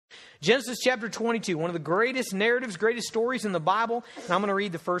Genesis chapter 22, one of the greatest narratives, greatest stories in the Bible. And I'm going to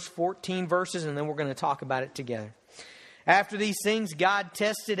read the first 14 verses and then we're going to talk about it together. After these things, God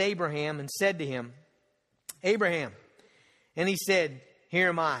tested Abraham and said to him, Abraham. And he said, here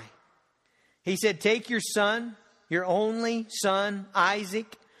am I. He said, take your son, your only son,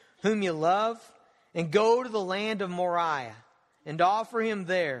 Isaac, whom you love, and go to the land of Moriah and offer him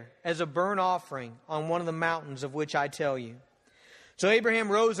there as a burnt offering on one of the mountains of which I tell you. So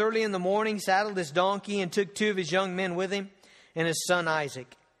Abraham rose early in the morning, saddled his donkey, and took 2 of his young men with him and his son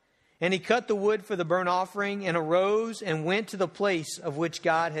Isaac. And he cut the wood for the burnt offering and arose and went to the place of which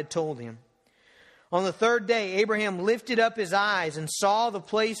God had told him. On the third day, Abraham lifted up his eyes and saw the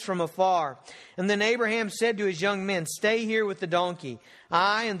place from afar. And then Abraham said to his young men, stay here with the donkey.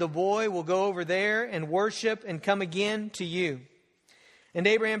 I and the boy will go over there and worship and come again to you. And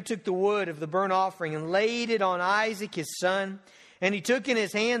Abraham took the wood of the burnt offering and laid it on Isaac his son. And he took in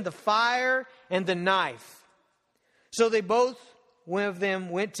his hand the fire and the knife. So they both of them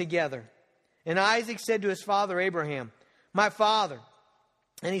went together. And Isaac said to his father Abraham, my father.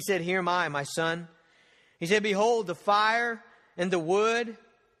 And he said, here am I, my son. He said, behold, the fire and the wood,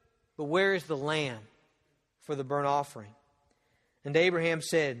 but where is the lamb for the burnt offering? And Abraham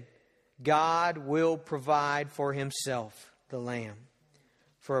said, God will provide for himself the lamb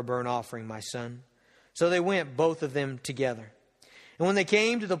for a burnt offering, my son. So they went, both of them together. And when they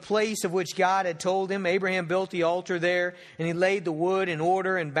came to the place of which God had told him, Abraham built the altar there, and he laid the wood in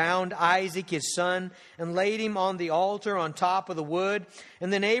order and bound Isaac his son and laid him on the altar on top of the wood.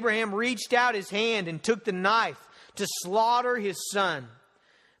 And then Abraham reached out his hand and took the knife to slaughter his son.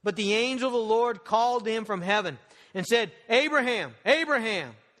 But the angel of the Lord called to him from heaven and said, Abraham,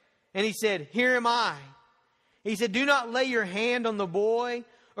 Abraham. And he said, here am I. He said, do not lay your hand on the boy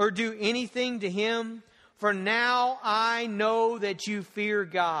or do anything to him. For now I know that you fear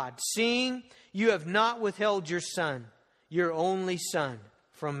God, seeing you have not withheld your son, your only son,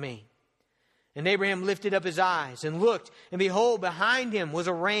 from me. And Abraham lifted up his eyes and looked, and behold, behind him was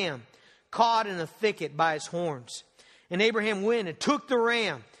a ram caught in a thicket by his horns. And Abraham went and took the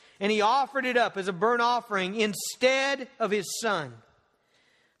ram, and he offered it up as a burnt offering instead of his son.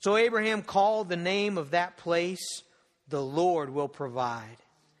 So Abraham called the name of that place, the Lord will provide.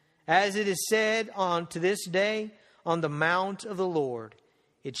 As it is said to this day, on the mount of the Lord,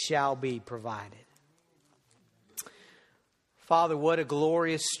 it shall be provided. Father, what a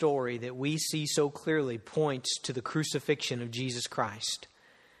glorious story that we see so clearly points to the crucifixion of Jesus Christ.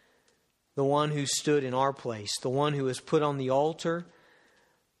 The one who stood in our place, the one who was put on the altar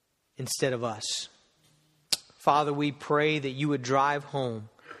instead of us. Father, we pray that you would drive home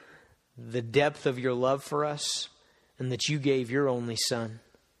the depth of your love for us and that you gave your only son.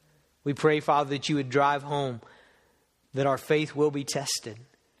 We pray, Father, that you would drive home that our faith will be tested.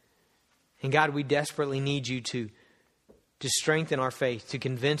 And God, we desperately need you to strengthen our faith, to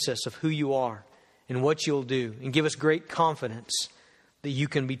convince us of who you are and what you'll do, and give us great confidence that you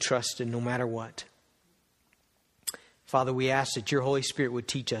can be trusted no matter what. Father, we ask that your Holy Spirit would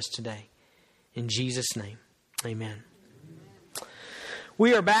teach us today. In Jesus' name, amen.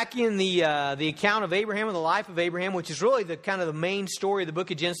 We are back in the account of Abraham and the life of Abraham, which is really the kind of the main story of the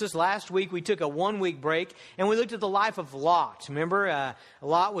book of Genesis. Last week we took a 1-week break and we looked at the life of Lot. Remember,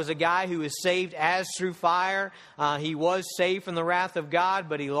 Lot was a guy who was saved as through fire. He was saved from the wrath of God,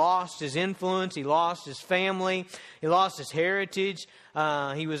 but he lost his influence, he lost his family, he lost his heritage.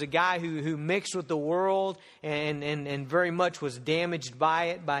 He was a guy who mixed with the world and very much was damaged by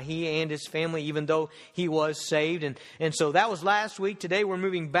it, by he and his family, even though he was saved. And so that was last week. Today we're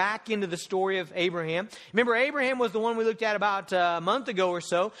moving back into the story of Abraham. Remember, Abraham was the one we looked at about a month ago or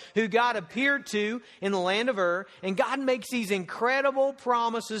so, who God appeared to in the land of Ur. And God makes these incredible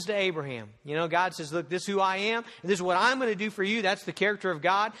promises to Abraham. You know, God says, look, this is who I am. This is what I'm going to do for you. That's the character of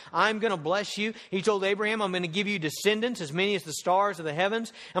God. I'm going to bless you. He told Abraham, I'm going to give you descendants as many as the stars of the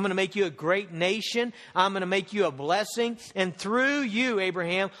heavens. I'm going to make you a great nation. I'm going to make you a blessing. And through you,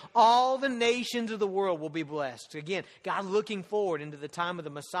 Abraham, all the nations of the world will be blessed. Again, God looking forward into the time of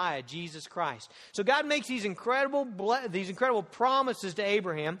the Messiah, Jesus Christ. So God makes these incredible promises to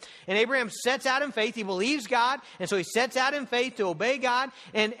Abraham. And Abraham sets out in faith. He believes God. And so he sets out in faith to obey God.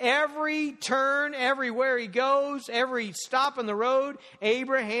 And every turn, everywhere he goes, every stop on the road,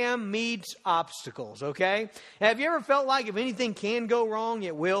 Abraham meets obstacles, okay? Have you ever felt like if anything can go wrong,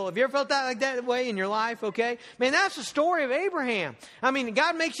 it will. Have you ever felt that way in your life? Okay. Man, that's the story of Abraham. I mean,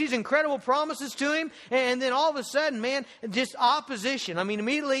 God makes these incredible promises to him. And then all of a sudden, man, just opposition. I mean,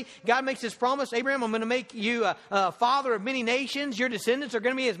 immediately God makes this promise. Abraham, I'm going to make you a father of many nations. Your descendants are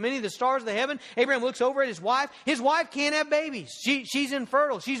going to be as many as the stars of the heaven. Abraham looks over at his wife. His wife can't have babies. She's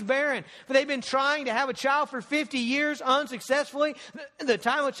infertile. She's barren. But they've been trying to have a child for 50 years unsuccessfully. The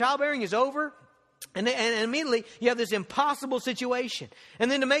time of childbearing is over. And immediately you have this impossible situation. And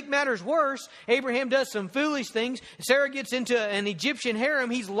then to make matters worse, Abraham does some foolish things. Sarah gets into an Egyptian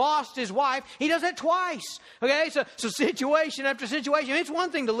harem. He's lost his wife. He does that twice. Okay, so situation after situation. It's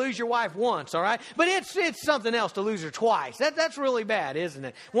one thing to lose your wife once, all right? But it's something else to lose her twice. That's really bad, isn't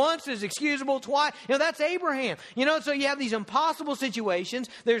it? Once is excusable, twice. That's Abraham. So you have these impossible situations.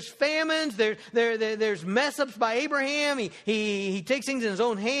 There's famines. There's mess-ups by Abraham. He takes things in his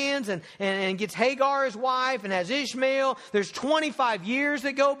own hands and gets Hagar, his wife, and has Ishmael. There's 25 years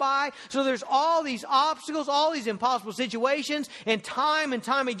that go by. So there's all these obstacles, all these impossible situations. And time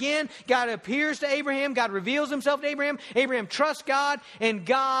again, God appears to Abraham. God reveals himself to Abraham. Abraham trusts God, and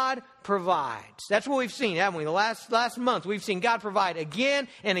God provides. That's what we've seen, haven't we? The last month, we've seen God provide again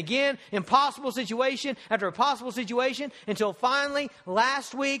and again, impossible situation after impossible situation, until finally,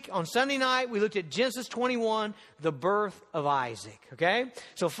 last week on Sunday night, we looked at Genesis 21, the birth of Isaac. Okay?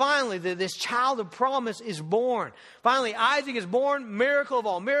 So finally, this child of promise is born. Finally, Isaac is born, miracle of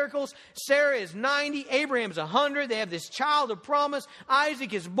all miracles. Sarah is 90, Abraham's 100. They have this child of promise.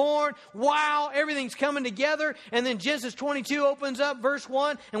 Isaac is born. Wow, everything's coming together. And then Genesis 22 opens up, verse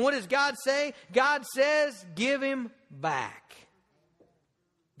 1, and what does God say? God says, give him back.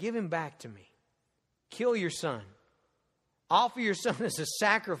 Give him back to me. Kill your son. Offer your son as a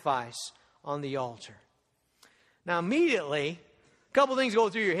sacrifice on the altar. Now, immediately, a couple things go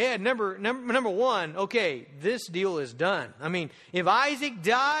through your head. Number one, okay, this deal is done. I mean, if Isaac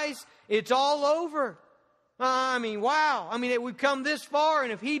dies, it's all over. Wow. We've come this far,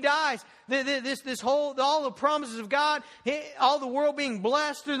 and if he dies, all the promises of God, all the world being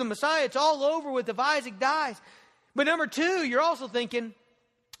blessed through the Messiah, it's all over with if Isaac dies. But number two, you're also thinking,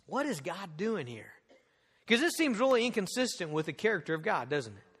 what is God doing here? Because this seems really inconsistent with the character of God,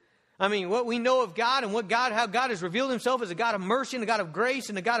 doesn't it? What we know of God and how God has revealed himself as a God of mercy and a God of grace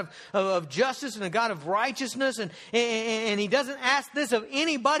and a God of justice and a God of righteousness. And he doesn't ask this of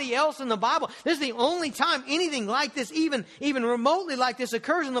anybody else in the Bible. This is the only time anything like this, even remotely like this,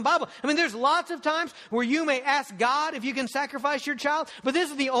 occurs in the Bible. There's lots of times where you may ask God if you can sacrifice your child, but this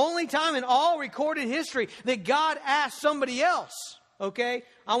is the only time in all recorded history that God asks somebody else, okay,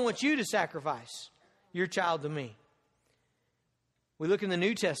 I want you to sacrifice your child to me. We look in the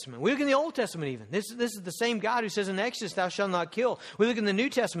New Testament. We look in the Old Testament even. This is the same God who says in Exodus, thou shalt not kill. We look in the New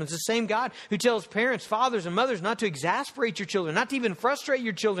Testament. It's the same God who tells parents, fathers, and mothers not to exasperate your children, not to even frustrate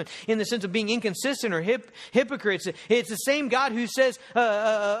your children in the sense of being inconsistent or hypocrites. It's the same God who says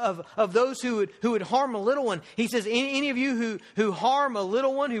of those who would harm a little one. He says, any of you who harm a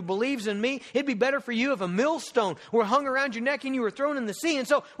little one who believes in me, it'd be better for you if a millstone were hung around your neck and you were thrown in the sea. And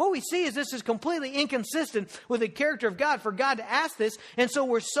so what we see is this is completely inconsistent with the character of God for God to ask this. And so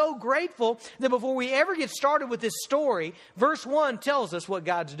we're so grateful that before we ever get started with this story, verse 1 tells us what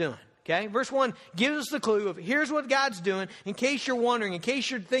God's doing. Okay? Verse 1 gives us the clue of here's what God's doing. In case you're wondering, in case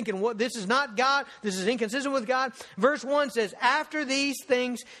you're thinking, this is not God, this is inconsistent with God. Verse 1 says, after these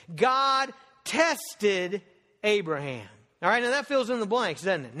things, God tested Abraham. All right, now that fills in the blanks,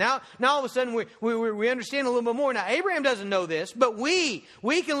 doesn't it? Now all of a sudden we understand a little bit more. Now Abraham doesn't know this, but we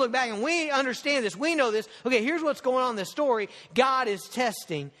can look back and we understand this. We know this. Okay, here's what's going on in this story. God is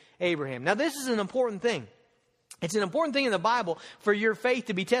testing Abraham. Now this is an important thing. It's an important thing in the Bible for your faith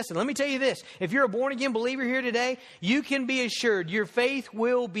to be tested. Let me tell you this. If you're a born-again believer here today, you can be assured your faith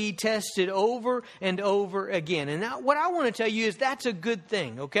will be tested over and over again. And now what I want to tell you is that's a good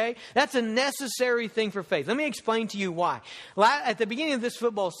thing, okay? That's a necessary thing for faith. Let me explain to you why. At the beginning of this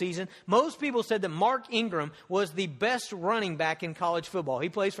football season, most people said that Mark Ingram was the best running back in college football. He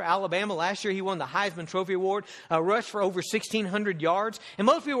plays for Alabama. Last year, he won the Heisman Trophy Award, rushed for over 1,600 yards. And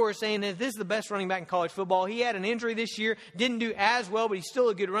most people were saying that this is the best running back in college football. He had an injury this year, didn't do as well, but he's still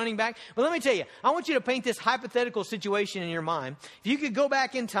a good running back. But let me tell you, I want you to paint this hypothetical situation in your mind. If you could go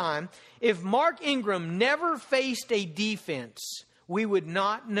back in time, if Mark Ingram never faced a defense we would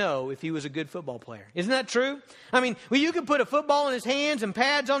not know if he was a good football player. Isn't that true? I mean, you could put a football in his hands and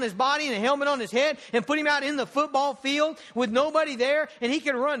pads on his body and a helmet on his head and put him out in the football field with nobody there, and he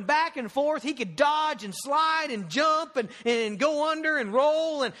could run back and forth. He could dodge and slide and jump and go under and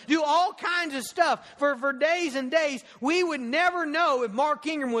roll and do all kinds of stuff for days and days. We would never know if Mark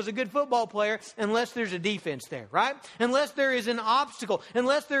Ingram was a good football player unless there's a defense there, right? Unless there is an obstacle,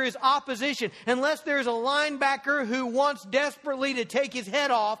 unless there is opposition, unless there's a linebacker who wants desperately to take his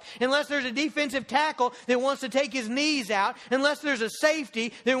head off, unless there's a defensive tackle that wants to take his knees out, unless there's a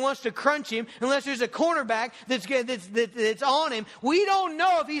safety that wants to crunch him, unless there's a cornerback that's on him. We don't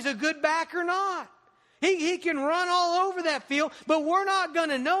know if he's a good back or not. He can run all over that field, but we're not going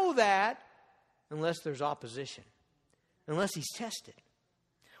to know that unless there's opposition, unless he's tested.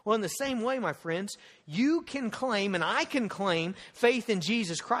 Well, in the same way, my friends, you can claim, and I can claim, faith in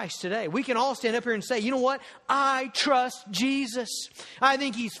Jesus Christ today. We can all stand up here and say, you know what? I trust Jesus. I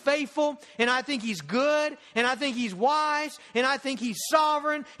think He's faithful, and I think He's good, and I think He's wise, and I think He's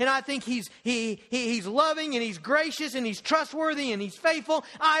sovereign, and I think He's loving, and He's gracious, and He's trustworthy, and He's faithful.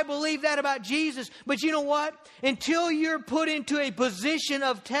 I believe that about Jesus. But you know what? Until you're put into a position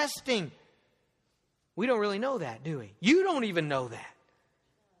of testing, we don't really know that, do we? You don't even know that.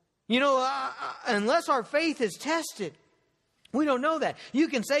 You know, unless our faith is tested, we don't know that. You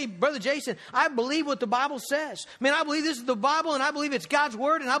can say, Brother Jason, I believe what the Bible says. Man, I believe this is the Bible, and I believe it's God's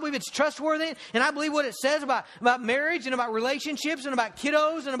Word, and I believe it's trustworthy, and I believe what it says about marriage and about relationships and about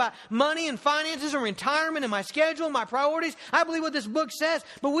kiddos and about money and finances and retirement and my schedule and my priorities. I believe what this book says,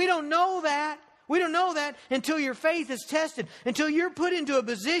 but we don't know that. We don't know that until your faith is tested, until you're put into a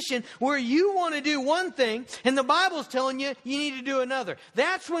position where you want to do one thing and the Bible's telling you you need to do another.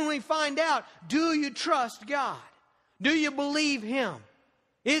 That's when we find out, do you trust God? Do you believe Him?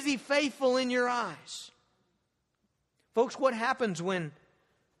 Is He faithful in your eyes? Folks, what happens when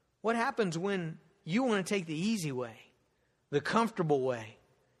you want to take the easy way, the comfortable way,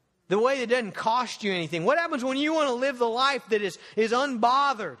 the way that doesn't cost you anything? What happens when you want to live the life that is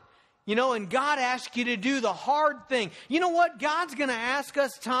unbothered? You know, and God asks you to do the hard thing. You know what? God's going to ask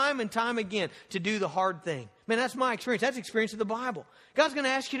us time and time again to do the hard thing. Man, that's my experience. That's the experience of the Bible. God's going to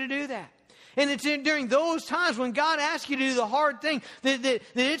ask you to do that. And it's during those times when God asks you to do the hard thing that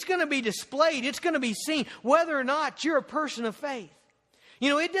it's going to be displayed. It's going to be seen whether or not you're a person of faith. You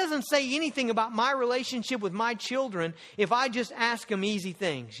know, it doesn't say anything about my relationship with my children if I just ask them easy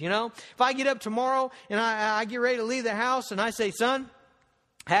things. You know, if I get up tomorrow and I get ready to leave the house and I say, son,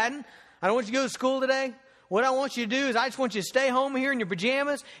 Haddon, I don't want you to go to school today. What I want you to do is I just want you to stay home here in your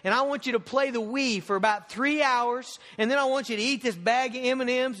pajamas, and I want you to play the Wii for about 3 hours, and then I want you to eat this bag of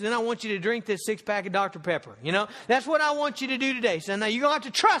M&Ms, and then I want you to drink this 6-pack of Dr. Pepper. You know, that's what I want you to do today, son. Now, you're going to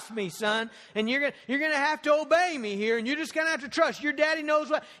have to trust me, son, and you're going to have to obey me here, and you're just going to have to trust. Your daddy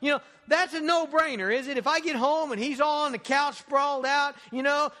knows what, you know. That's a no-brainer, is it? If I get home and he's all on the couch sprawled out, you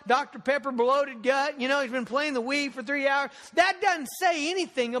know, Dr. Pepper bloated gut, you know, he's been playing the Wii for 3 hours. That doesn't say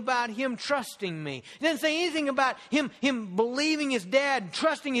anything about him trusting me. It doesn't say anything about him believing his dad,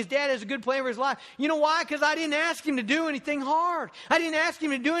 trusting his dad as a good player of his life. You know why? Because I didn't ask him to do anything hard. I didn't ask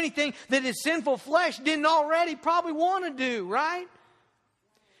him to do anything that his sinful flesh didn't already probably want to do, right?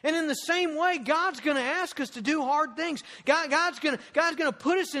 And in the same way, God's going to ask us to do hard things. God's going to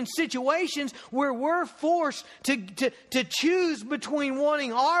put us in situations where we're forced to choose between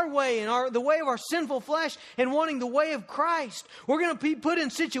wanting our way and the way of our sinful flesh and wanting the way of Christ. We're going to be put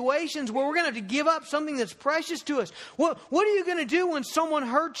in situations where we're going to have to give up something that's precious to us. What are you going to do when someone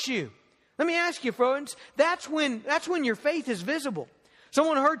hurts you? Let me ask you, friends. That's when your faith is visible.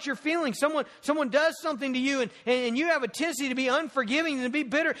 Someone hurts your feelings. Someone does something to you and you have a tendency to be unforgiving and to be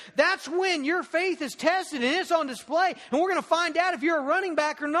bitter. That's when your faith is tested and it's on display. And we're going to find out if you're a running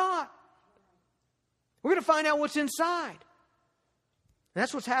back or not. We're going to find out what's inside. And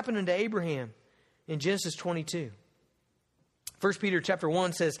that's what's happening to Abraham in Genesis 22. 1 Peter chapter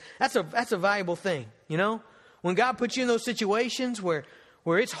 1 says that's a valuable thing. You know, when God puts you in those situations where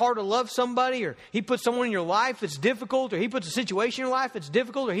it's hard to love somebody, or He puts someone in your life that's difficult, or He puts a situation in your life that's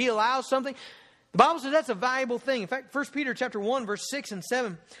difficult, or He allows something. The Bible says that's a valuable thing. In fact, 1 Peter chapter 1, verse 6 and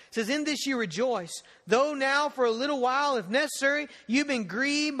 7 says, in this you rejoice, though now for a little while, if necessary, you've been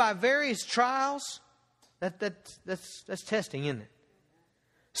grieved by various trials. That's testing, isn't it?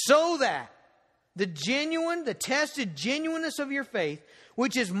 So that the tested genuineness of your faith,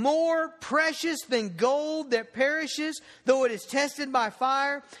 which is more precious than gold that perishes, though it is tested by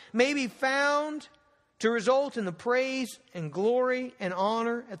fire, may be found to result in the praise and glory and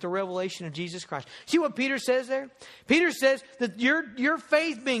honor at the revelation of Jesus Christ. See what Peter says there? Peter says that your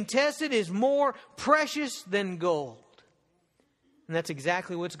faith being tested is more precious than gold. And that's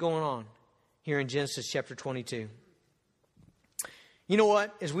exactly what's going on here in Genesis chapter 22. You know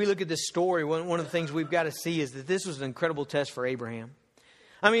what? As we look at this story, one of the things we've got to see is that this was an incredible test for Abraham.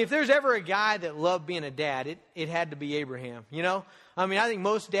 I mean, if there's ever a guy that loved being a dad, it had to be Abraham, you know? I mean, I think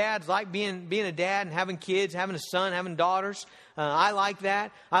most dads like being a dad and having kids, having a son, having daughters. I like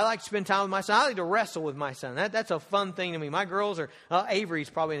that. I like to spend time with my son. I like to wrestle with my son. That's a fun thing to me. My girls are, Avery's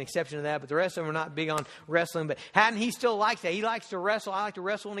probably an exception to that, but the rest of them are not big on wrestling. But Haddon, he still likes that. He likes to wrestle. I like to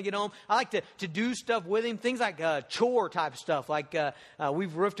wrestle when I get home. I like to do stuff with him, things like chore type stuff. Like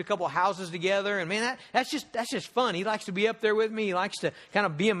we've roofed a couple of houses together, and man, that's just fun. He likes to be up there with me. He likes to kind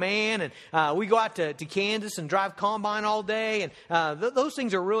of be a man, and we go out to Kansas and drive combine all day, and those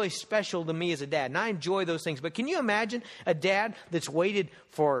things are really special to me as a dad, and I enjoy those things. But can you imagine a dad that's waited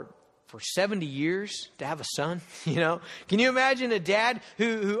for 70 years to have a son? You know, can you imagine a dad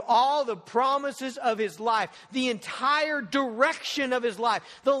who all the promises of his life, the entire direction of his life,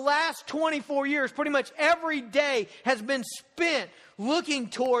 the last 24 years, pretty much every day has been spent looking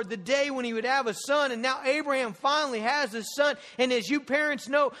toward the day when he would have a son. And now Abraham finally has a son. And as you parents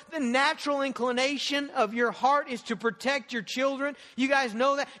know, the natural inclination of your heart is to protect your children. You guys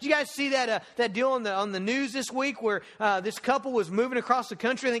know that. Did you guys see that deal on the news this week where this couple was moving across the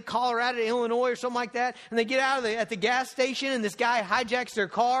country, I think Colorado to Illinois or something like that, and they get out at the gas station, and this guy hijacks their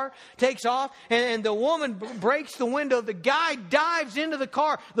car, takes off, and the woman breaks the window. The guy dives into the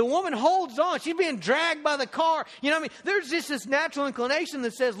car. The woman holds on. She's being dragged by the car. You know what I mean? There's just this natural inclination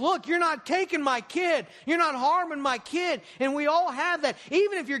that says, look, you're not taking my kid. You're not harming my kid. And we all have that.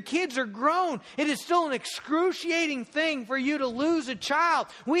 Even if your kids are grown, it is still an excruciating thing for you to lose a child.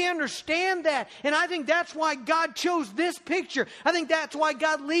 We understand that. And I think that's why God chose this picture. I think that's why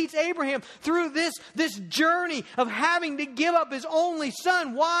God leads Abraham through this journey of having to give up his only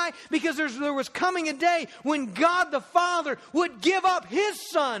son. Why? Because there was coming a day when God the Father would give up his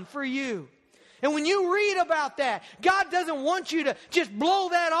son for you. And when you read about that, God doesn't want you to just blow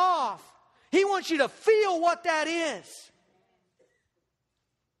that off. He wants you to feel what that is.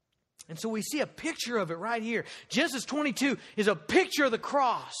 And so we see a picture of it right here. Genesis 22 is a picture of the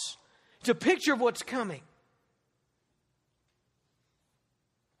cross. It's a picture of what's coming.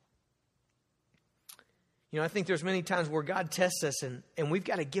 You know, I think there's many times where God tests us and we've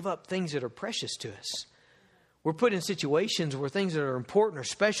got to give up things that are precious to us. We're put in situations where things that are important or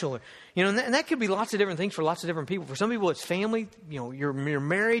special, you know, and that could be lots of different things for lots of different people. For some people, it's family. You know, your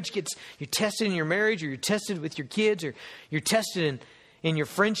marriage you're tested in your marriage, or you're tested with your kids, or you're tested in your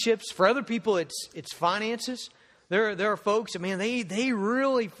friendships. For other people, it's finances. There are folks that, man, they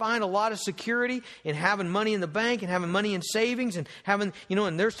really find a lot of security in having money in the bank and having money in savings and having, you know,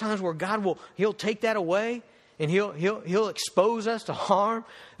 and there's times where He'll take that away. And he'll expose us to harm.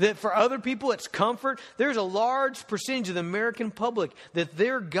 That for other people, it's comfort. There's a large percentage of the American public that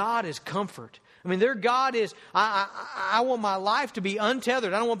their God is comfort. I mean, their God is, I want my life to be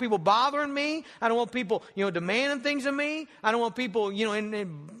untethered. I don't want people bothering me. I don't want people, you know, demanding things of me. I don't want people, you know,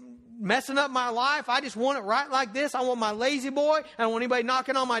 and messing up my life. I just want it right like this. I want my lazy boy. I don't want anybody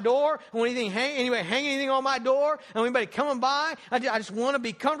knocking on my door. I don't want anybody hanging anything on my door. I don't want anybody coming by. I just want to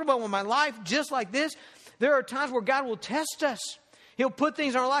be comfortable with my life just like this. There are times where God will test us. He'll put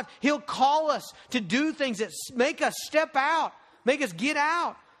things in our life. He'll call us to do things that make us step out, make us get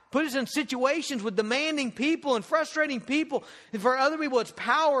out, put us in situations with demanding people and frustrating people. And for other people, it's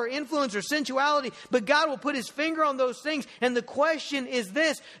power, influence, or sensuality. But God will put His finger on those things. And the question is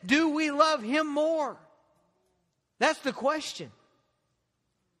this: do we love Him more? That's the question.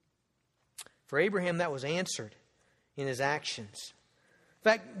 For Abraham, that was answered in his actions.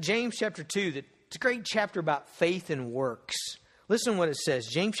 In fact, James chapter 2, it's a great chapter about faith and works. Listen to what it says.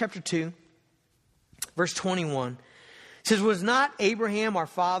 James chapter 2, verse 21. It says, was not Abraham our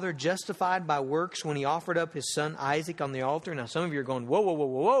father justified by works when he offered up his son Isaac on the altar? Now some of you are going,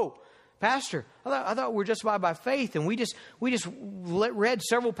 whoa. Pastor, I thought we were justified by faith. And we just read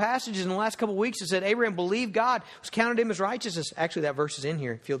several passages in the last couple of weeks that said Abraham believed God, was counted him as righteousness. Actually, that verse is in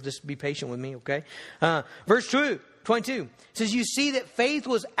here, if you'll just be patient with me, okay? Verse 22 says, you see that faith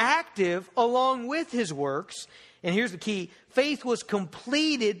was active along with his works. And here's the key. Faith was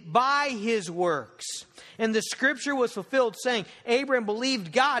completed by his works. And the scripture was fulfilled, saying, Abraham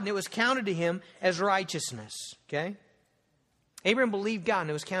believed God, and it was counted to him as righteousness. Okay? Abraham believed God, and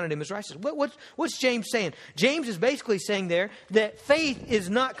it was counted to him as righteousness. What's James saying? James is basically saying there that faith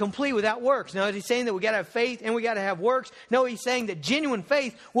is not complete without works. Now, is he saying that we got to have faith and we got to have works? No, he's saying that genuine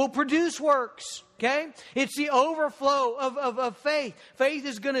faith will produce works. Okay? It's the overflow of faith. Faith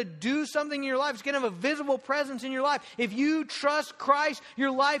is going to do something in your life. It's going to have a visible presence in your life. If you trust Christ,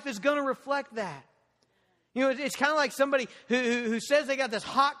 your life is going to reflect that. You know, it's kind of like somebody who says they got this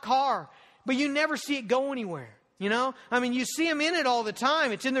hot car, but you never see it go anywhere. You know, I mean, you see them in it all the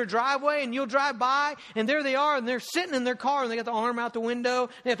time. It's in their driveway, and you'll drive by, and there they are, and they're sitting in their car, and they got the arm out the window,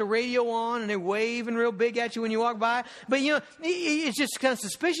 they have the radio on, and they're waving real big at you when you walk by. But, you know, it's just kind of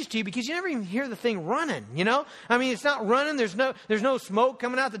suspicious to you because you never even hear the thing running, you know? I mean, it's not running. There's no smoke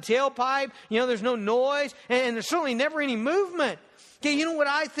coming out the tailpipe. You know, there's no noise, and there's certainly never any movement. Okay, you know what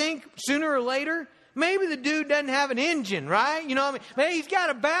I think sooner or later? Maybe the dude doesn't have an engine, right? You know, I mean, maybe he's got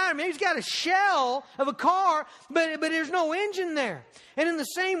a battery, maybe he's got a shell of a car, but there's no engine there. And in the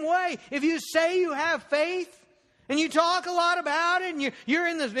same way, if you say you have faith and you talk a lot about it and you're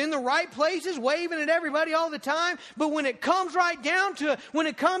in the right places, waving at everybody all the time, but when it comes right down to it, when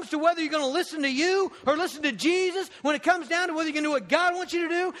it comes to whether you're going to listen to you or listen to Jesus, when it comes down to whether you're going to do what God wants you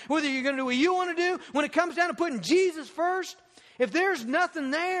to do, whether you're going to do what you want to do, when it comes down to putting Jesus first, if there's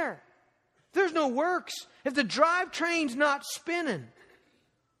nothing there, there's no works, if the drivetrain's not spinning,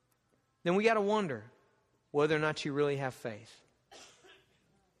 then we got to wonder whether or not you really have faith.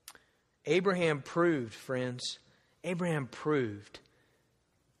 Abraham proved, friends, Abraham proved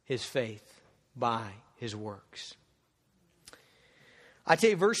his faith by his works. I tell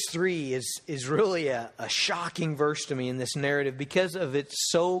you, verse 3 is really a shocking verse to me in this narrative because of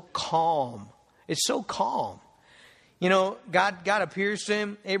it's so calm. It's so calm. You know, God appears to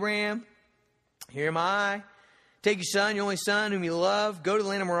him, Abraham, here am I. Take your son, your only son, whom you love. Go to the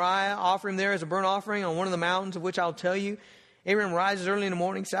land of Moriah. Offer him there as a burnt offering on one of the mountains of which I'll tell you. Abraham rises early in the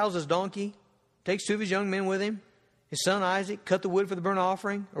morning, saddles his donkey, takes 2 of his young men with him, his son Isaac, cut the wood for the burnt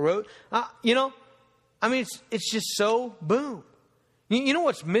offering, arose. You know, I mean, it's just so boom. You know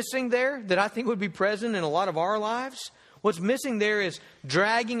what's missing there that I think would be present in a lot of our lives? What's missing there is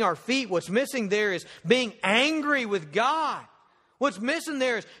dragging our feet. What's missing there is being angry with God. What's missing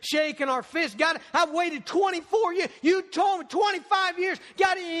there is shaking our fist. God, I've waited 24 years. You told me 25 years.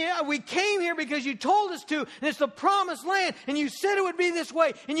 God, we came here because you told us to. And it's the promised land. And you said it would be this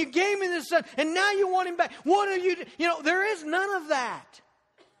way. And you gave me this son. And now you want him back. What are you? You know, there is none of that.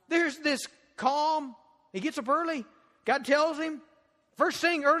 There's this calm. He gets up early. God tells him. First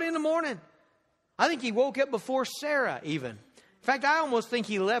thing early in the morning. I think he woke up before Sarah even. In fact, I almost think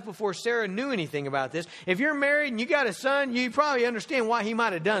he left before Sarah knew anything about this. If you're married and you got a son, you probably understand why he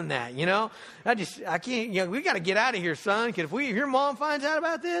might have done that, you know. I can't, you know, we got to get out of here, son, because if your mom finds out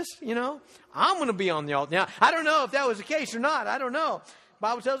about this, you know, I'm going to be on the altar. Now, I don't know if that was the case or not. I don't know. The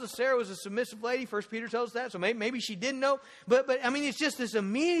Bible tells us Sarah was a submissive lady. 1 Peter tells us that, so maybe she didn't know. But I mean, it's just this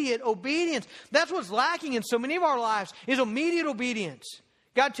immediate obedience. That's what's lacking in so many of our lives is immediate obedience.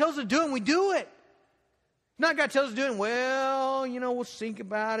 God tells us to do it, and we do it. Not God tells us to do it, well, you know, we'll think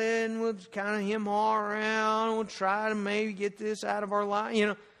about it and we'll kind of hem-haw around and we'll try to maybe get this out of our life, you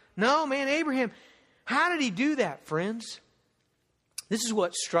know. No, man, Abraham, how did he do that, friends? This is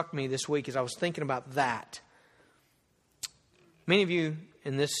what struck me this week as I was thinking about that. Many of you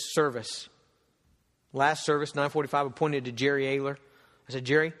in this service, last service, 9:45, I pointed to Jerry Ayler. I said,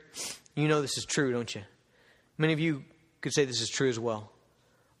 Jerry, you know this is true, don't you? Many of you could say this is true as well.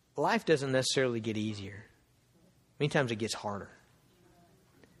 Life doesn't necessarily get easier. Many times it gets harder.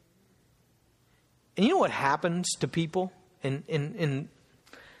 And you know what happens to people? And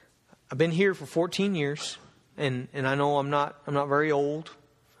I've been here for 14 years, and I know I'm not very old,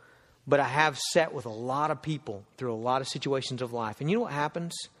 but I have sat with a lot of people through a lot of situations of life. And you know what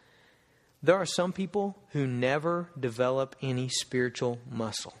happens? There are some people who never develop any spiritual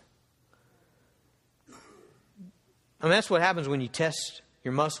muscle. I mean, that's what happens when you test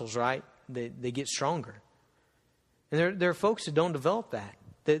your muscles, right? They get stronger. And there are folks that don't develop that.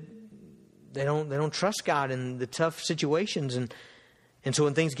 They don't trust God in the tough situations. And so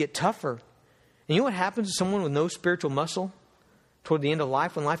when things get tougher, and you know what happens to someone with no spiritual muscle toward the end of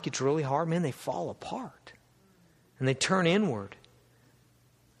life, when life gets really hard, man, they fall apart. And they turn inward.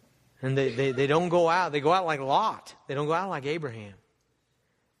 And they don't go out. They go out like Lot. They don't go out like Abraham.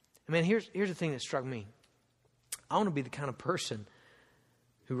 And man, here's the thing that struck me. I want to be the kind of person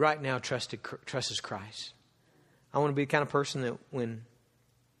who right now trusts Christ. I want to be the kind of person that when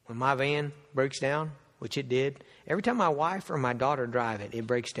my van breaks down, which it did, every time my wife or my daughter drive it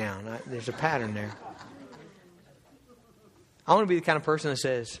breaks down. There's a pattern there. I want to be the kind of person that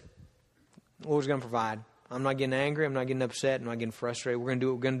says, the Lord's going to provide. I'm not getting angry. I'm not getting upset. I'm not getting frustrated. We're going to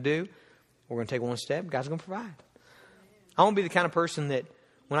do what we're going to do. We're going to take one step. God's going to provide. I want to be the kind of person that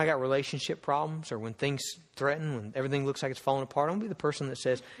when I got relationship problems or when things threaten, when everything looks like it's falling apart, I want to be the person that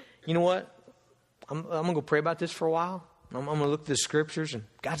says, you know what? I'm going to go pray about this for a while. I'm going to look at the scriptures, and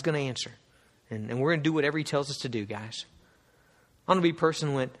God's going to answer. And we're going to do whatever He tells us to do, guys. I want to be a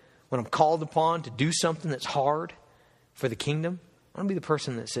person when I'm called upon to do something that's hard for the kingdom, I want to be the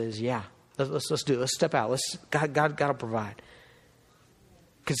person that says, yeah, let's do it. Let's step out. God will provide.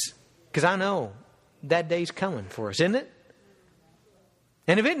 Because I know that day's coming for us, isn't it?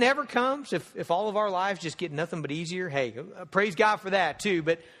 And if it never comes, if all of our lives just get nothing but easier, hey, praise God for that too.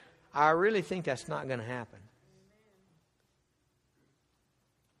 But I really think that's not going to happen.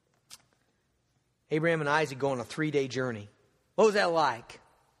 Abraham and Isaac go on a 3-day journey. What was that like?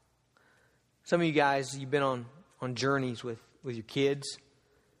 Some of you guys, you've been on journeys with your kids.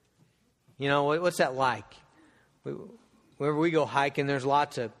 You know, what's that like? Wherever we go hiking, there's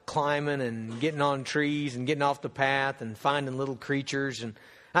lots of climbing and getting on trees and getting off the path and finding little creatures. And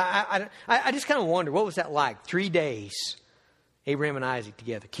I just kind of wonder, what was that like? 3 days, Abraham and Isaac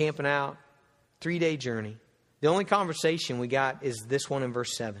together, camping out, 3-day journey. The only conversation we got is this one in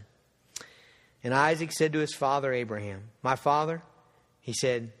verse 7. And Isaac said to his father Abraham, "My father?" He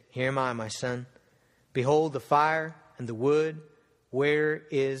said, "Here am I, my son. Behold the fire and the wood. Where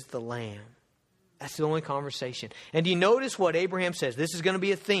is the lamb?" That's the only conversation. And do you notice what Abraham says? This is going to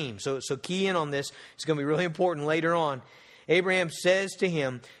be a theme. So key in on this. It's going to be really important later on. Abraham says to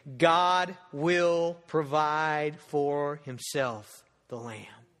him, God will provide for himself the lamb.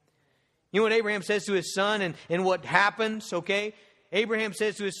 You know what Abraham says to his son and what happens, okay? Abraham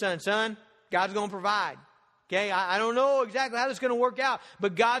says to his son, God's going to provide. Okay, I don't know exactly how this is going to work out,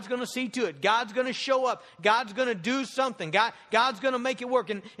 but God's going to see to it. God's going to show up. God's going to do something. God's going to make it work.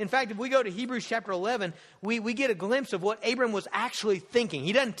 And in fact, if we go to Hebrews chapter 11, we get a glimpse of what Abraham was actually thinking.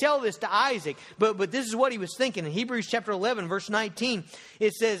 He doesn't tell this to Isaac, but this is what he was thinking. In Hebrews chapter 11, verse 19,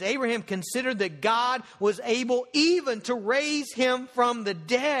 it says, Abraham considered that God was able even to raise him from the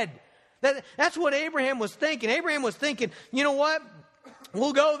dead. That's what Abraham was thinking. Abraham was thinking, you know what?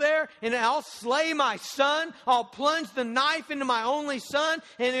 We'll go there and I'll slay my son. I'll plunge the knife into my only son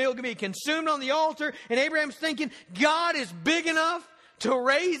and it'll be consumed on the altar. And Abraham's thinking, God is big enough to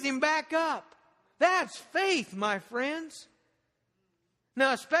raise him back up. That's faith, my friends.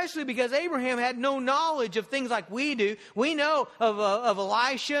 Now, especially because Abraham had no knowledge of things like we do. We know of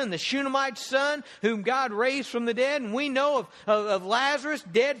Elisha and the Shunammite son whom God raised from the dead. And we know of Lazarus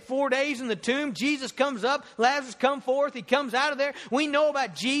dead 4 days in the tomb. Jesus comes up. Lazarus comes forth. He comes out of there. We know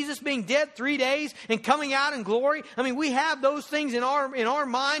about Jesus being dead 3 days and coming out in glory. I mean, we have those things in our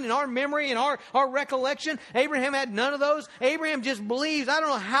mind, in our memory, in our recollection. Abraham had none of those. Abraham just believes, I don't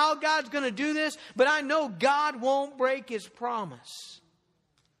know how God's going to do this, but I know God won't break his promise.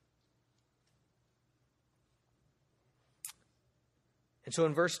 And so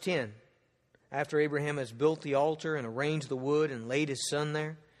in verse 10, after Abraham has built the altar and arranged the wood and laid his son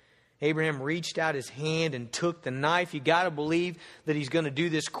there, Abraham reached out his hand and took the knife. You got to believe that he's going to do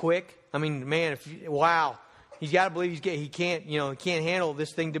this quick. I mean, man, wow. He's got to believe he can't handle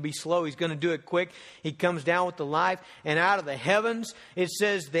this thing to be slow. He's going to do it quick. He comes down with the knife, and out of the heavens, it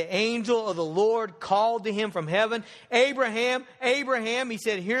says, the angel of the Lord called to him from heaven, Abraham, Abraham. He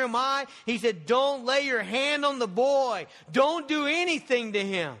said, here am I. He said, don't lay your hand on the boy. Don't do anything to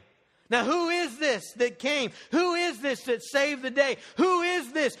him. Now, who is this that came? Who is this that saved the day? Who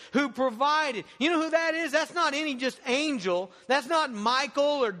is this who provided? You know who that is? That's not any just angel. That's not Michael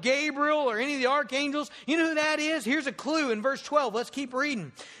or Gabriel or any of the archangels. You know who that is? Here's a clue in verse 12. Let's keep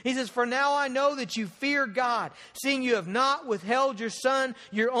reading. He says, for now I know that you fear God, seeing you have not withheld your son,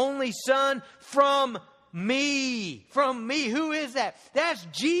 your only son, from me. From me. Who is that? That's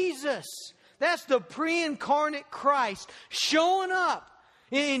Jesus. That's the pre-incarnate Christ showing up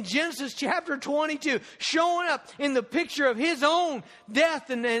in Genesis chapter 22, showing up in the picture of his own death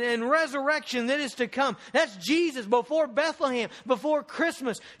and resurrection that is to come. That's Jesus before Bethlehem, before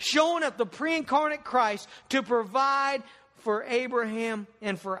Christmas, showing up the pre-incarnate Christ to provide for Abraham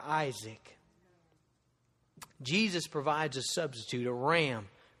and for Isaac. Jesus provides a substitute, a ram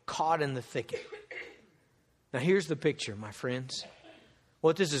caught in the thicket. Now here's the picture, my friends.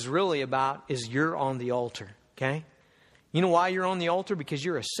 What this is really about is you're on the altar, okay? You know why you're on the altar? Because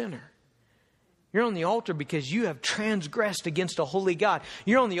you're a sinner. You're on the altar because you have transgressed against a holy God.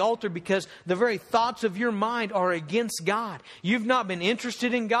 You're on the altar because the very thoughts of your mind are against God. You've not been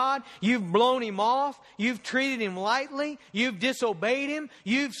interested in God. You've blown him off. You've treated him lightly. You've disobeyed him.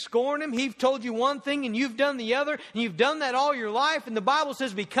 You've scorned him. He's told you one thing and you've done the other. And you've done that all your life. And the Bible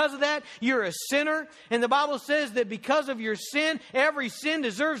says because of that, you're a sinner. And the Bible says that because of your sin, every sin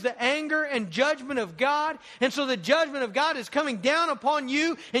deserves the anger and judgment of God. And so the judgment of God is coming down upon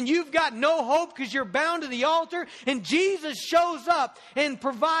you. And you've got no hope because you're bound to the altar, and Jesus shows up and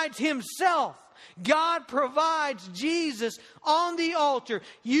provides himself God provides Jesus on the altar.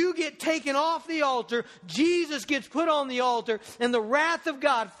 You get taken off the altar. Jesus gets put on the altar. And the wrath of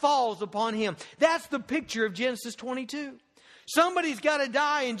God falls upon him. That's the picture of Genesis 22. Somebody's got to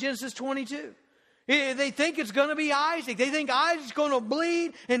die in Genesis 22. They think it's going to be Isaac. They think Isaac's going to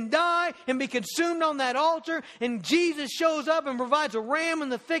bleed and die and be consumed on that altar. And Jesus shows up and provides a ram in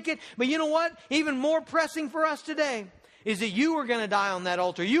the thicket. But you know what? Even more pressing for us today is that you are going to die on that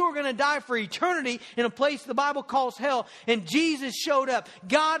altar. You are going to die for eternity in a place the Bible calls hell. And Jesus showed up.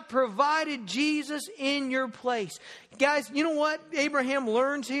 God provided Jesus in your place. Guys, you know what Abraham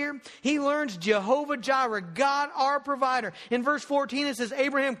learns here? He learns Jehovah Jireh, God our provider. In verse 14 it says,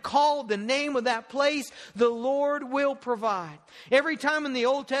 Abraham called the name of that place, the Lord will provide. Every time in the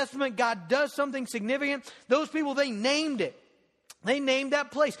Old Testament God does something significant, those people, they named it. They named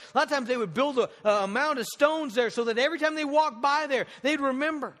that place. A lot of times they would build a mound of stones there so that every time they walked by there, they'd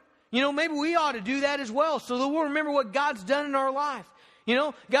remember. You know, maybe we ought to do that as well so that we'll remember what God's done in our life. You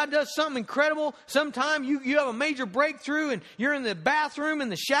know, God does something incredible. Sometime you have a major breakthrough and you're in the bathroom, in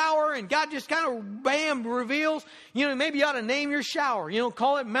the shower, and God just kind of, bam, reveals. You know, maybe you ought to name your shower. You know,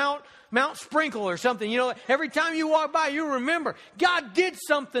 call it Mount Sprinkle or something. You know, every time you walk by, you remember God did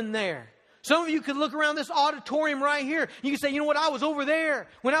something there. Some of you could look around this auditorium right here. You can say, you know what, I was over there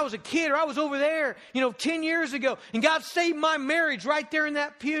when I was a kid, or I was over there, 10 years ago. And God saved my marriage right there in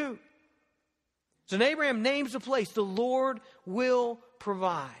that pew. So Abraham names the place, the Lord will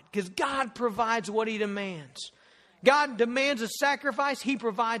provide. Because God provides what he demands. God demands a sacrifice. He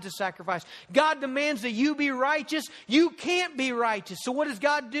provides a sacrifice. God demands that you be righteous. You can't be righteous. So what does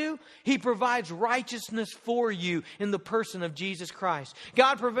God do? He provides righteousness for you in the person of Jesus Christ.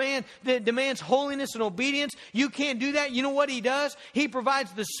 God demands holiness and obedience. You can't do that. You know what he does? He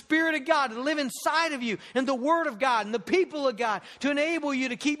provides the Spirit of God to live inside of you, and the Word of God and the people of God to enable you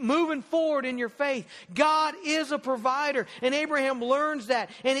to keep moving forward in your faith. God is a provider, and Abraham learns that.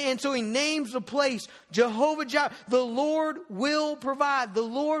 And so he names the place Jehovah Jireh. The Lord will provide. The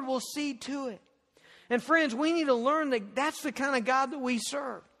Lord will see to it. And friends, we need to learn that that's the kind of God that we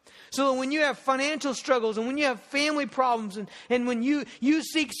serve. So that when you have financial struggles and when you have family problems and when you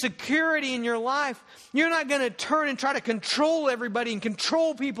seek security in your life, you're not going to turn and try to control everybody and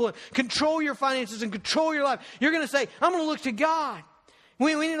control people and control your finances and control your life. You're going to say, I'm going to look to God.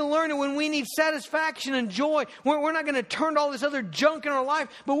 We need to learn that when we need satisfaction and joy, we're not going to turn to all this other junk in our life,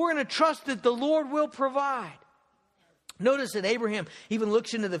 but we're going to trust that the Lord will provide. Notice that Abraham even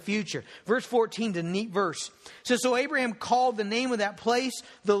looks into the future. Verse 14 is a neat verse. It says, so Abraham called the name of that place,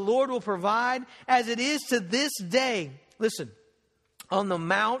 the Lord will provide, as it is to this day. Listen, on the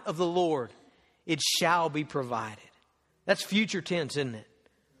mount of the Lord, it shall be provided. That's future tense, isn't it?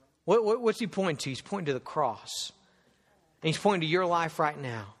 What's he pointing to? He's pointing to the cross. And he's pointing to your life right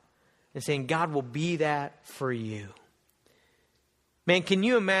now and saying, God will be that for you. Man, can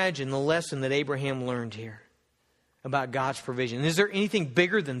you imagine the lesson that Abraham learned here about God's provision? Is there anything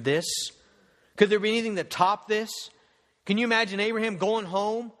bigger than this? Could there be anything that topped this? Can you imagine Abraham going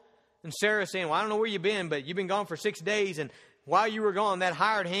home and Sarah saying, well, I don't know where you've been, but you've been gone for 6 days. And while you were gone, that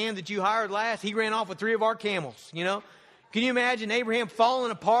hired hand that you hired last, he ran off with 3 of our camels, Can you imagine Abraham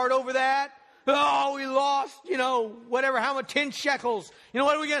falling apart over that? Oh, we lost, whatever, how much, 10 shekels.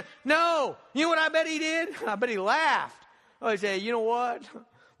 What are we going to? No. You know what I bet he did? I bet he laughed. Oh, he said, you know what?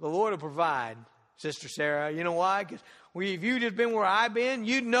 The Lord will provide, Sister Sarah. You know why? Because if you'd just been where I've been,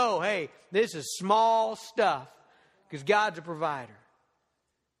 you'd know, hey, this is small stuff because God's a provider.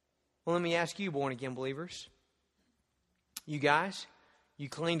 Well, let me ask you, born-again believers. You guys, you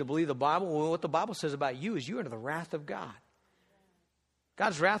claim to believe the Bible. Well, what the Bible says about you is you're under the wrath of God.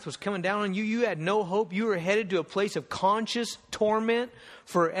 God's wrath was coming down on you. You had no hope. You were headed to a place of conscious torment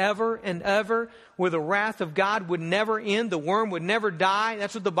forever and ever, where the wrath of God would never end. The worm would never die.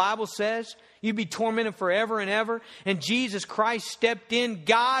 That's what the Bible says. You'd be tormented forever and ever. And Jesus Christ stepped in.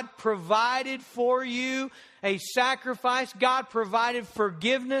 God provided for you a sacrifice. God provided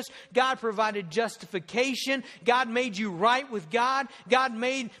forgiveness. God provided justification. God made you right with God. God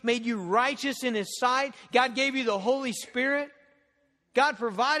made you righteous in His sight. God gave you the Holy Spirit. God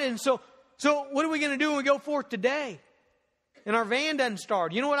provided. And so what are we going to do when we go forth today? And our van doesn't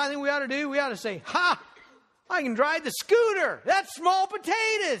start. You know what I think we ought to do? We ought to say, ha! I can drive the scooter. That's small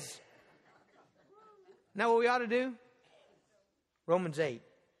potatoes. Now what we ought to do? Romans 8.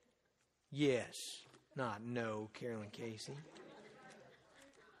 Yes. Not no, Carolyn Casey.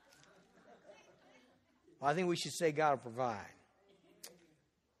 Well, I think we should say God will provide.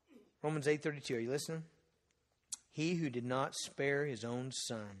 Romans 8:32. Are you listening? He who did not spare His own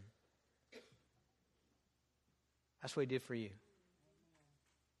Son. That's what He did for you.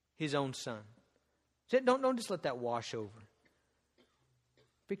 His own Son. Don't just let that wash over.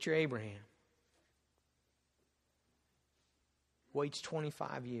 Picture Abraham. Waits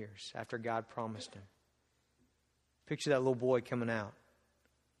 25 years after God promised him. Picture that little boy coming out.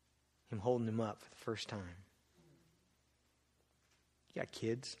 Him holding him up for the first time. You got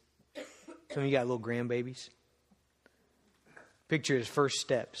kids. Some of you got little grandbabies. Picture his first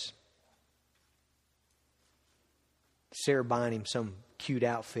steps. Sarah buying him some cute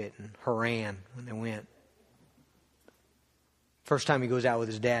outfit in Haran when they went. First time he goes out with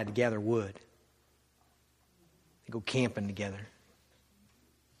his dad to gather wood. They go camping together.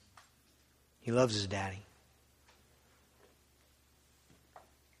 He loves his daddy.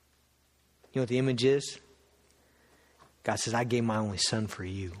 You know what the image is? God says, I gave my only son for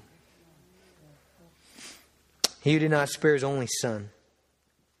you. He who did not spare his only son,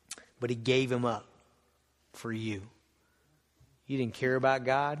 but he gave him up for you. You didn't care about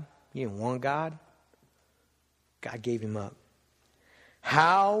God. You didn't want God. God gave him up.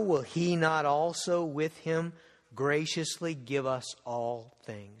 How will he not also with him graciously give us all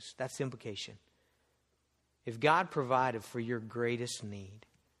things? That's the implication. If God provided for your greatest need,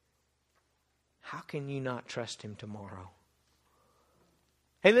 how can you not trust him tomorrow?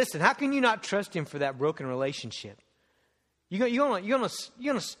 Hey, listen, how can you not trust him for that broken relationship? You're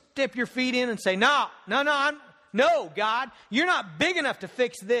gonna step your feet in and say, no, God, you're not big enough to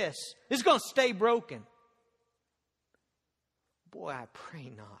fix this. This is going to stay broken. Boy, I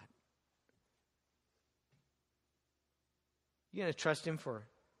pray not. You're going to trust him for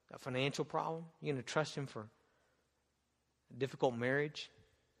a financial problem? You're going to trust him for a difficult marriage?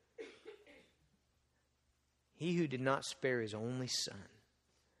 He who did not spare his only son,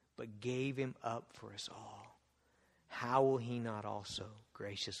 but gave him up for us all, how will he not also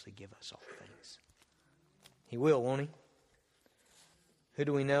graciously give us all things? He will, won't he? Who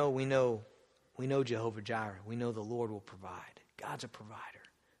do we know? We know Jehovah Jireh. We know the Lord will provide. God's a provider.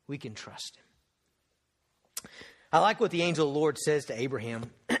 We can trust him. I like what the angel of the Lord says to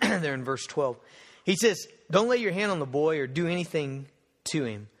Abraham there in verse 12. He says, don't lay your hand on the boy or do anything to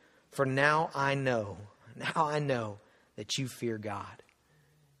him, for now I know that you fear God.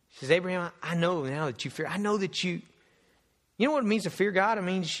 He says, Abraham, I know now that you fear. I know that you know what it means to fear God? It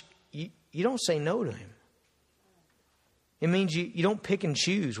means you don't say no to him. It means you don't pick and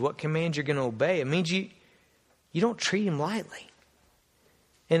choose what commands you're going to obey. It means you don't treat him lightly.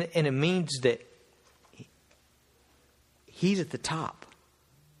 And it means that he's at the top.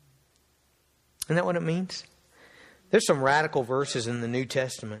 Isn't that what it means? There's some radical verses in the New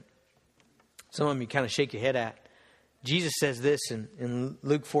Testament. Some of them you kind of shake your head at. Jesus says this in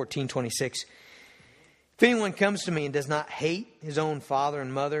Luke 14:26. If anyone comes to me and does not hate his own father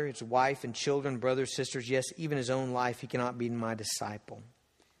and mother, his wife and children, brothers, sisters, yes, even his own life, he cannot be my disciple.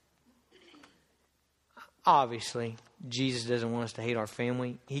 Obviously, Jesus doesn't want us to hate our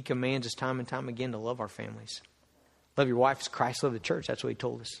family. He commands us time and time again to love our families. Love your wife as Christ loved the church. That's what he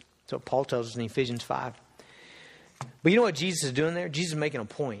told us. That's what Paul tells us in Ephesians 5. But you know what Jesus is doing there? Jesus is making a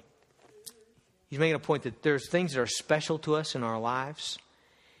point. He's making a point that there's things that are special to us in our lives.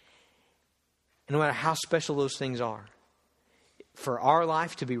 And no matter how special those things are, for our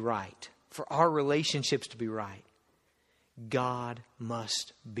life to be right, for our relationships to be right, God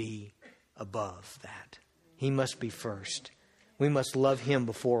must be above that. He must be first. We must love him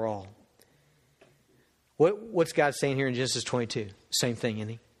before all. What's God saying here in Genesis 22? Same thing, isn't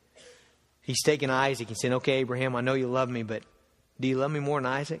he? He's taking Isaac and saying, okay, Abraham, I know you love me, but do you love me more than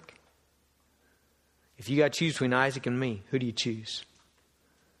Isaac? If you got to choose between Isaac and me, who do you choose?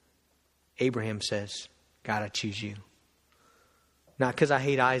 Abraham says, God, I choose you. Not because I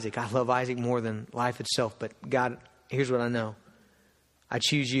hate Isaac. I love Isaac more than life itself. But God, here's what I know. I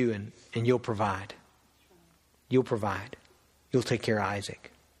choose you and you'll provide. You'll provide. You'll take care of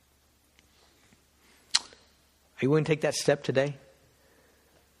Isaac. Are you willing to take that step today?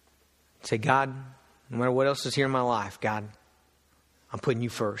 Say, God, no matter what else is here in my life, God, I'm putting you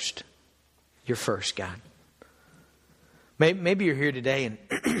first. You're first, God. Maybe you're here today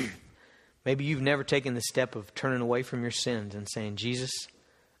and maybe you've never taken the step of turning away from your sins and saying, Jesus,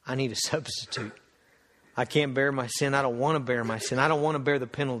 I need a substitute. I can't bear my sin. I don't want to bear my sin. I don't want to bear the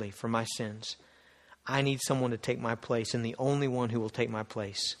penalty for my sins. I need someone to take my place, and the only one who will take my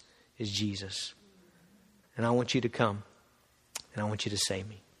place is Jesus. And I want you to come, and I want you to save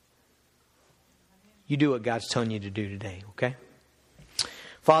me. You do what God's telling you to do today, okay?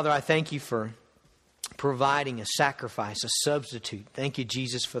 Father, I thank you for providing a sacrifice, a substitute. Thank you,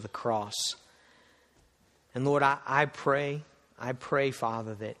 Jesus, for the cross. And Lord, I pray,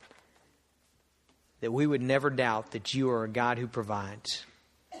 Father, that we would never doubt that you are a God who provides.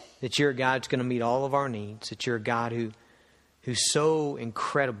 that you're a God that's going to meet all of our needs, that you're a God who so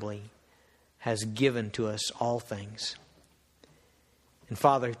incredibly has given to us all things. And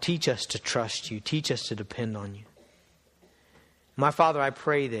Father, teach us to trust you. Teach us to depend on you. My Father, I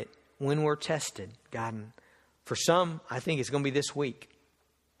pray that when we're tested, God, and for some, I think it's going to be this week.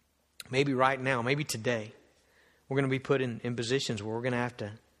 Maybe right now, maybe today, we're going to be put in positions where we're going to have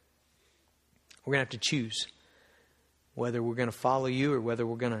to choose whether we're going to follow you or whether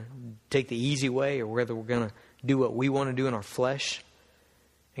we're going to take the easy way or whether we're going to do what we want to do in our flesh.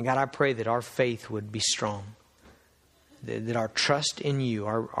 And God, I pray that our faith would be strong, that our trust in you,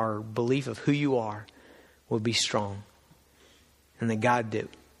 our belief of who you are would be strong. And that God, that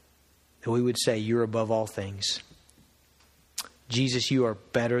we would say you're above all things. Jesus, you are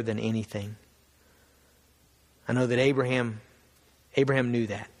better than anything. I know that Abraham knew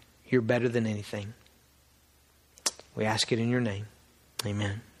that. You're better than anything. We ask it in your name.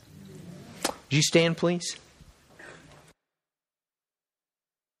 Amen. Would you stand, please?